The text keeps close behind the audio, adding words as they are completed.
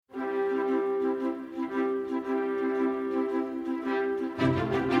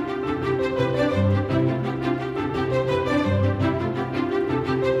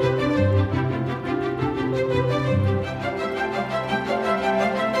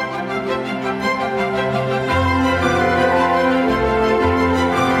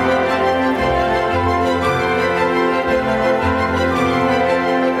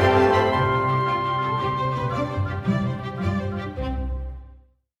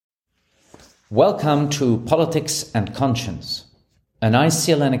Welcome to Politics and Conscience, an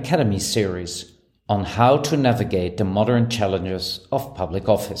ICLN Academy series on how to navigate the modern challenges of public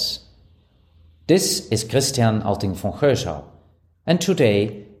office. This is Christian Alting von Geusau, and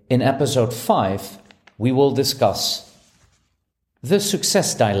today, in episode 5, we will discuss the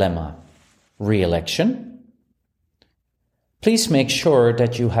success dilemma, re-election. Please make sure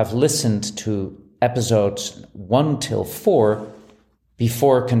that you have listened to episodes 1 till 4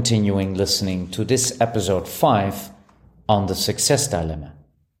 before continuing listening to this episode 5 on the success dilemma.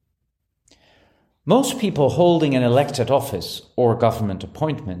 Most people holding an elected office or government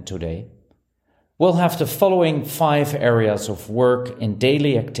appointment today will have the following 5 areas of work in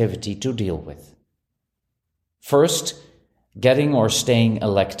daily activity to deal with. First, getting or staying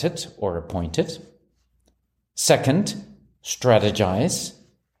elected or appointed. Second, strategize.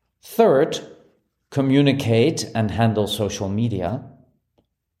 Third, communicate and handle social media.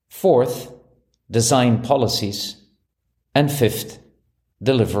 Fourth, design policies. And fifth,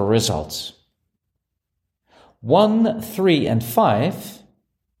 deliver results. 1, 3, and 5,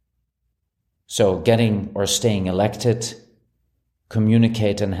 so getting or staying elected,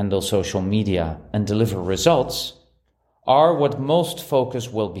 communicate and handle social media, and deliver results, are what most focus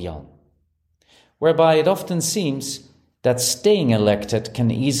will be on, whereby it often seems that staying elected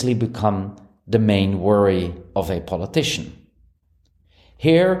can easily become the main worry of a politician.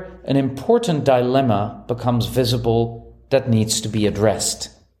 Here, an important dilemma becomes visible that needs to be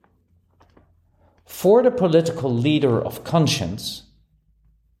addressed. For the political leader of conscience,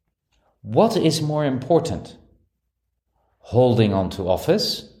 what is more important? Holding on to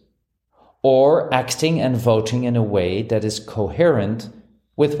office or acting and voting in a way that is coherent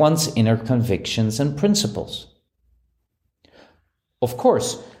with one's inner convictions and principles? Of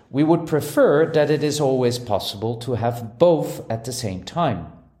course, we would prefer that it is always possible to have both at the same time,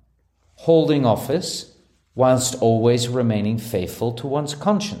 holding office whilst always remaining faithful to one's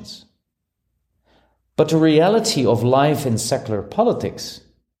conscience. But the reality of life in secular politics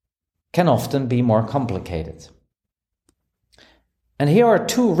can often be more complicated. And here are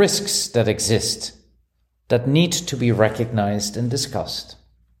 2 risks that exist that need to be recognized and discussed.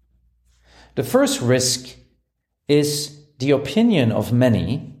 The first risk is the opinion of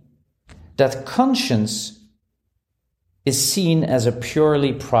many that conscience is seen as a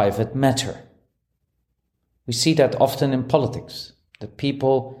purely private matter. We see that often in politics, that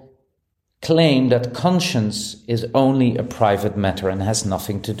people claim that conscience is only a private matter and has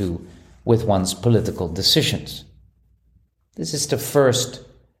nothing to do with one's political decisions. This is the first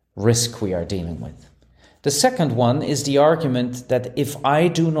risk we are dealing with. The second one is the argument that if I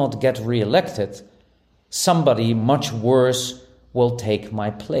do not get re-elected, somebody much worse will take my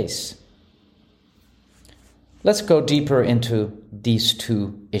place. Let's go deeper into these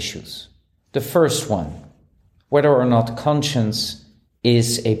 2 issues. The first one, whether or not conscience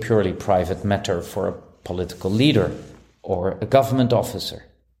is a purely private matter for a political leader or a government officer.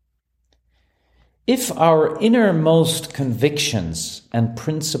 If our innermost convictions and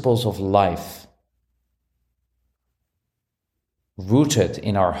principles of life, rooted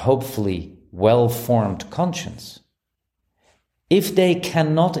in our hopefully well-formed conscience, if they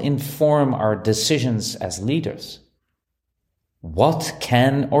cannot inform our decisions as leaders, what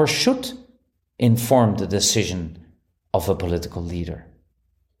can or should inform the decision of a political leader,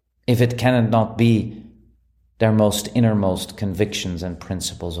 if it cannot be their most innermost convictions and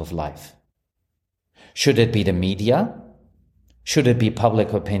principles of life? Should it be the media? Should it be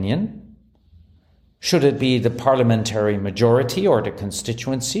public opinion? Should it be the parliamentary majority or the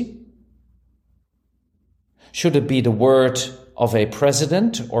constituency? Should it be the word of a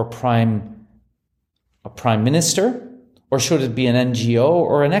president or prime minister? Or should it be an NGO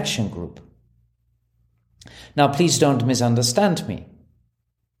or an action group? Now, please don't misunderstand me.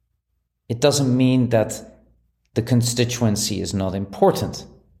 It doesn't mean that the constituency is not important.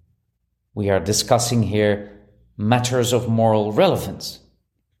 We are discussing here matters of moral relevance.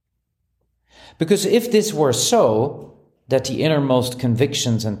 Because if this were so, that the innermost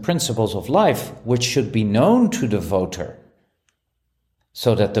convictions and principles of life, which should be known to the voter,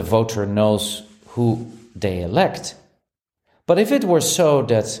 so that the voter knows who they elect, but if it were so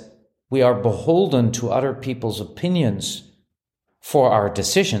that we are beholden to other people's opinions for our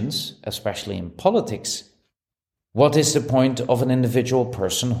decisions, especially in politics, what is the point of an individual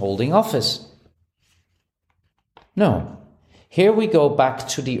person holding office? No. Here we go back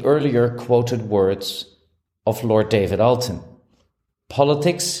to the earlier quoted words of Lord David Alton.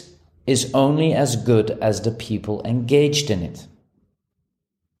 Politics is only as good as the people engaged in it.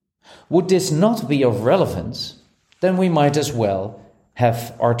 Would this not be of relevance, then we might as well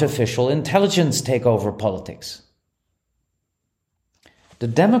have artificial intelligence take over politics. The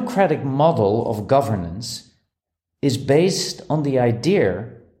democratic model of governance is based on the idea,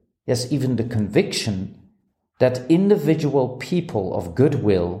 yes, even the conviction, that individual people of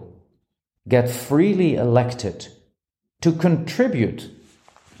goodwill get freely elected to contribute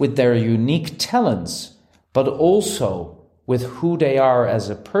with their unique talents, but also with who they are as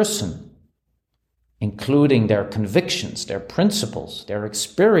a person, including their convictions, their principles, their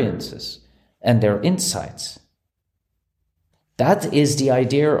experiences, and their insights. That is the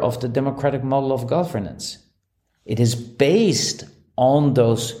idea of the democratic model of governance. It is based on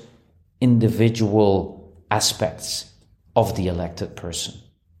those individual aspects of the elected person.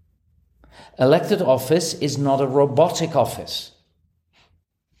 Elected office is not a robotic office.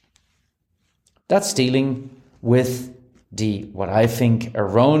 That's dealing with the, what I think,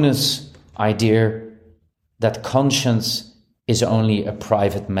 erroneous idea that conscience is only a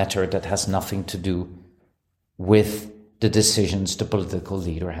private matter that has nothing to do with the decisions the political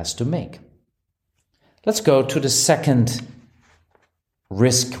leader has to make. Let's go to the second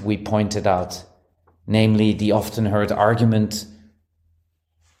risk we pointed out, namely the often heard argument,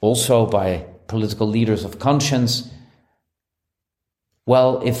 also by political leaders of conscience,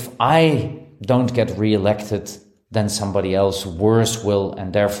 well, if I don't get re-elected, then somebody else worse will,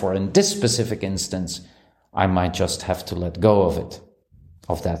 and therefore in this specific instance, I might just have to let go of it,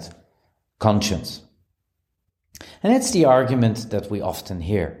 of that conscience. And it's the argument that we often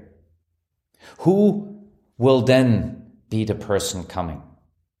hear. Who will then be the person coming?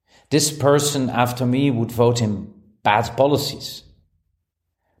 This person after me would vote in bad policies.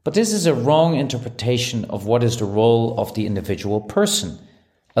 But this is a wrong interpretation of what is the role of the individual person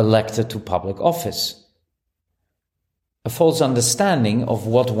elected to public office. A false understanding of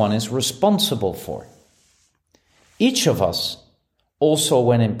what one is responsible for. Each of us, also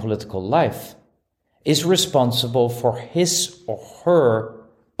when in political life, is responsible for his or her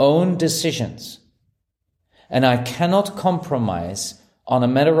own decisions. And I cannot compromise on a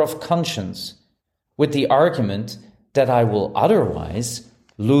matter of conscience with the argument that I will otherwise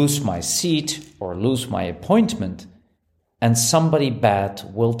lose my seat or lose my appointment and somebody bad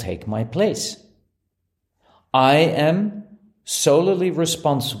will take my place. I am solely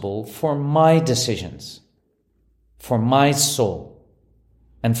responsible for my decisions, for my soul,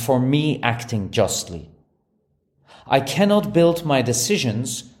 and for me acting justly. I cannot build my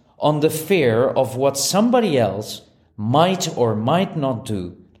decisions on the fear of what somebody else might or might not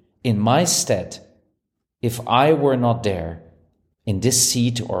do in my stead if I were not there in this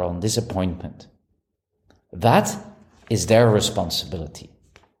seat or on this appointment. That is their responsibility.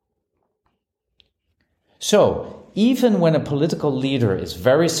 So, even when a political leader is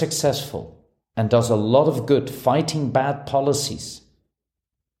very successful and does a lot of good fighting bad policies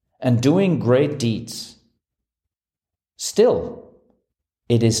and doing great deeds, still,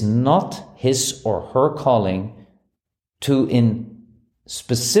 it is not his or her calling to, in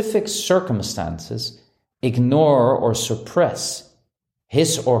specific circumstances, ignore or suppress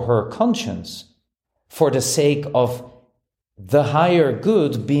his or her conscience for the sake of the higher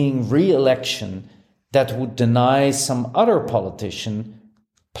good being re-election that would deny some other politician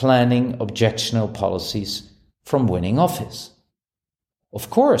planning objectionable policies from winning office. Of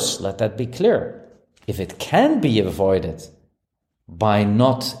course, let that be clear. If it can be avoided by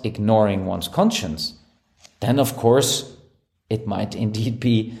not ignoring one's conscience, then of course it might indeed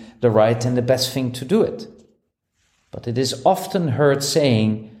be the right and the best thing to do it. But it is often heard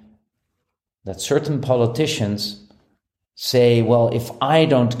saying that certain politicians say, well, if I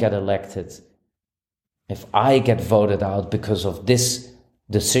don't get elected, if I get voted out because of this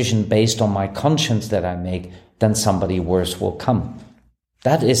decision based on my conscience that I make, then somebody worse will come.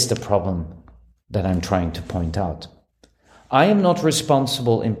 That is the problem that I'm trying to point out. I am not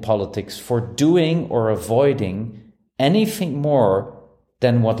responsible in politics for doing or avoiding anything more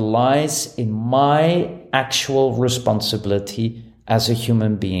than what lies in my actual responsibility as a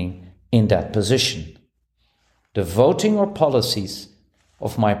human being in that position. The voting or policies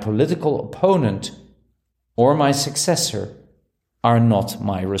of my political opponent or my successor are not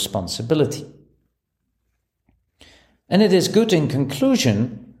my responsibility. And it is good in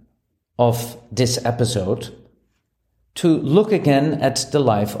conclusion of this episode to look again at the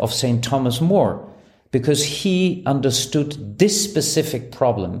life of St. Thomas More, because he understood this specific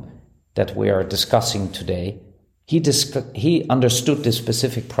problem that we are discussing today. He understood this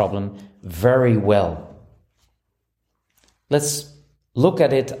specific problem very well. Let's look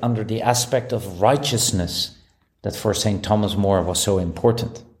at it under the aspect of righteousness that for St. Thomas More was so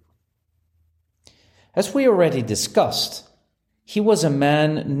important. As we already discussed, he was a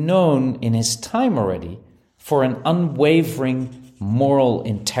man known in his time already for an unwavering moral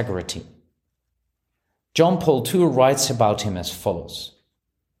integrity. John Paul II writes about him as follows: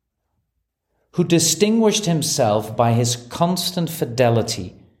 who distinguished himself by his constant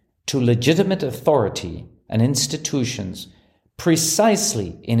fidelity to legitimate authority and institutions,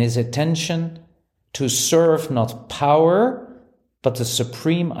 precisely in his attention to serve not power, but the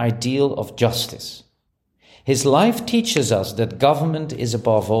supreme ideal of justice. His life teaches us that government is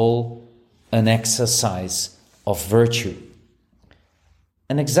above all an exercise of virtue.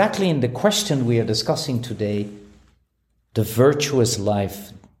 And exactly in the question we are discussing today, the virtuous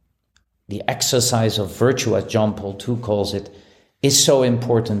life, the exercise of virtue, as John Paul II calls it, is so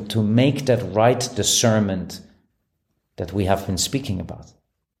important to make that right discernment that we have been speaking about.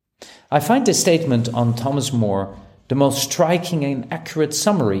 I find this statement on Thomas More the most striking and accurate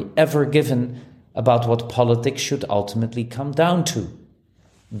summary ever given about what politics should ultimately come down to.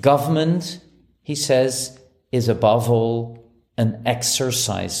 Government, he says, is above all an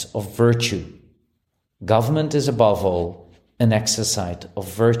exercise of virtue. Government is above all an exercise of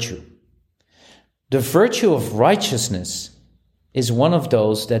virtue. The virtue of righteousness is one of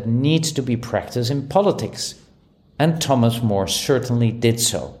those that needs to be practiced in politics, and Thomas More certainly did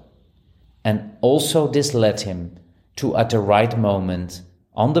so. And also this led him to, at the right moment,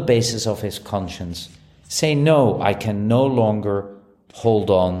 on the basis of his conscience, say, no, I can no longer hold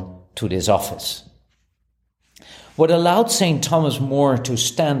on to this office. What allowed St. Thomas More to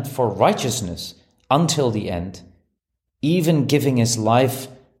stand for righteousness until the end, even giving his life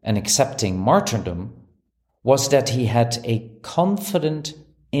and accepting martyrdom, was that he had a confident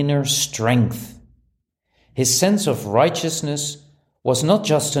inner strength. His sense of righteousness was not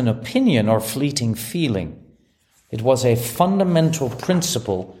just an opinion or fleeting feeling. It was a fundamental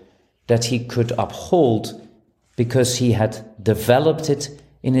principle that he could uphold because he had developed it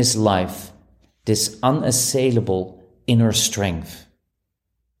in his life, this unassailable inner strength.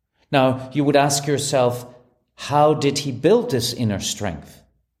 Now, you would ask yourself, how did he build this inner strength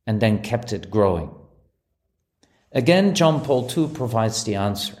and then kept it growing? Again, John Paul II provides the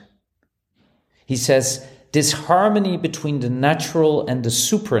answer. He says, this harmony between the natural and the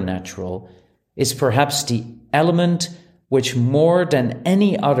supernatural is perhaps the element which more than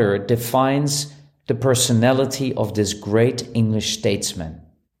any other defines the personality of this great English statesman.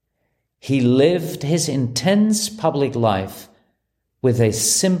 He lived his intense public life with a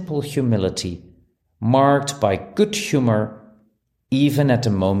simple humility, marked by good humor, even at the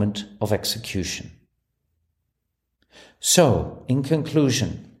moment of execution. So, in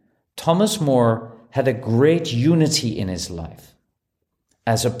conclusion, Thomas More had a great unity in his life.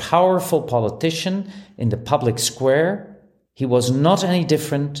 As a powerful politician in the public square, he was not any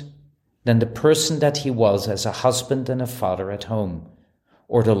different than the person that he was as a husband and a father at home,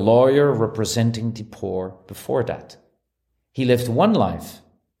 or the lawyer representing the poor before that. He lived one life,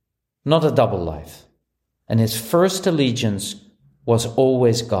 not a double life, and his first allegiance was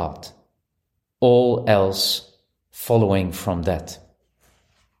always God, all else following from that.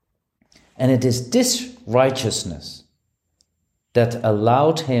 And it is this righteousness that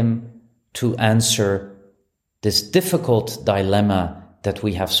allowed him to answer this difficult dilemma that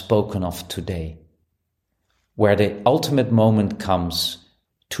we have spoken of today, where the ultimate moment comes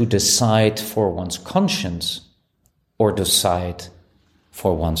to decide for one's conscience or decide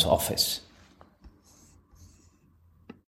for one's office.